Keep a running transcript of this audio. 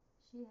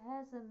She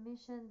has a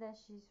mission that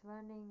she's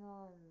running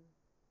on.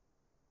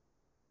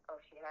 Oh,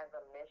 she has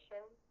a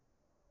mission?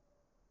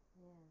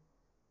 Yes.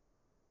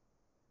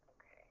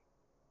 Okay.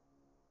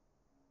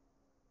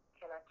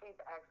 Can I please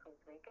ask who's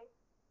speaking?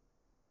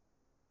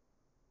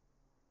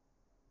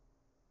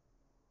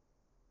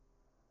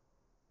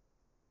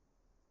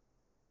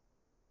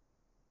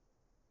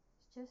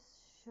 It's just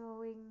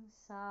showing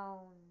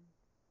sound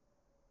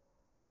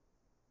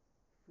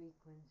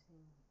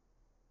frequency.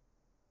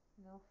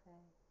 No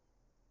face.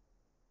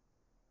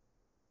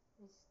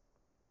 It's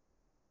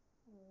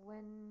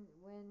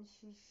when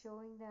she's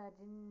showing that,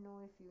 I didn't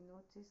know if you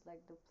noticed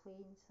like the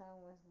plane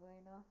sound was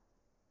going off.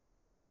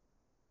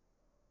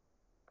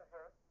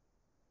 Mm-hmm.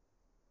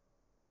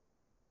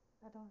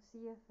 I don't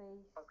see a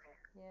face. Okay.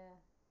 Yeah.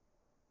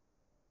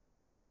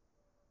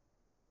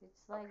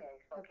 It's like Okay,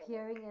 so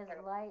appearing as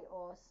light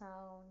or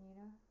sound,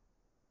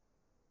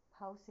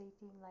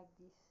 pulsating like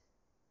this.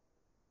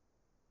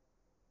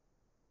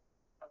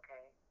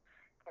 okay.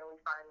 Can we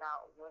find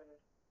out what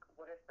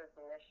is this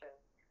mission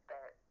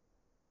that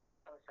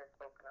was just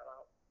spoken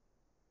about?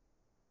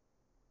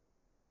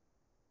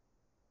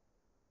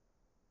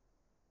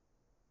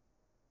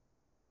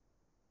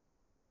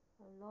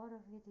 A lot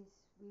of it is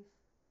with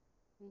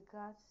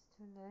regards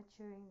to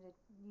nurturing the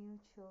new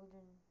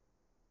children.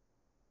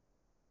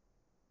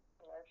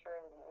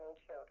 Nurturing the new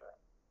children.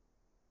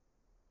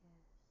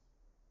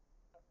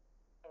 Yes.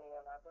 Can you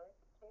elaborate,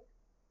 please?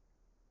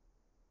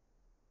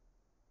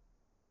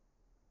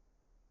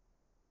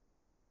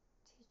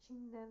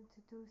 Teaching them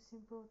to do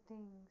simple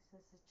things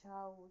as a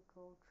child would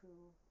go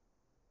through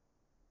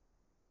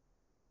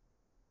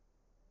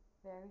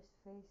various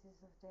phases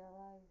of their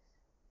lives.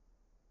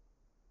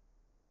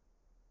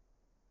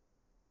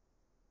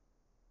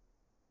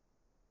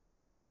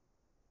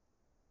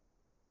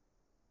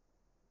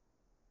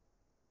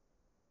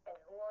 And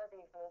who are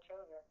these new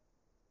children?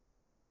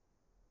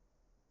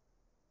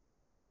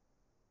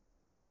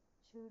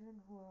 Children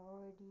who are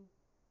already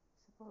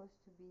supposed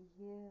to be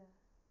here.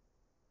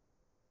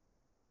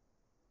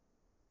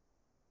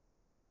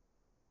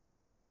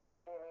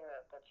 Do you mean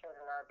that the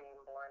children are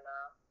being born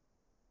now?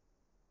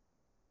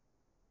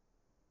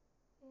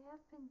 They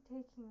have been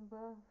taking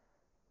birth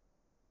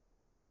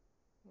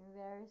in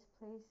various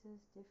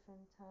places,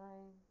 different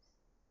times.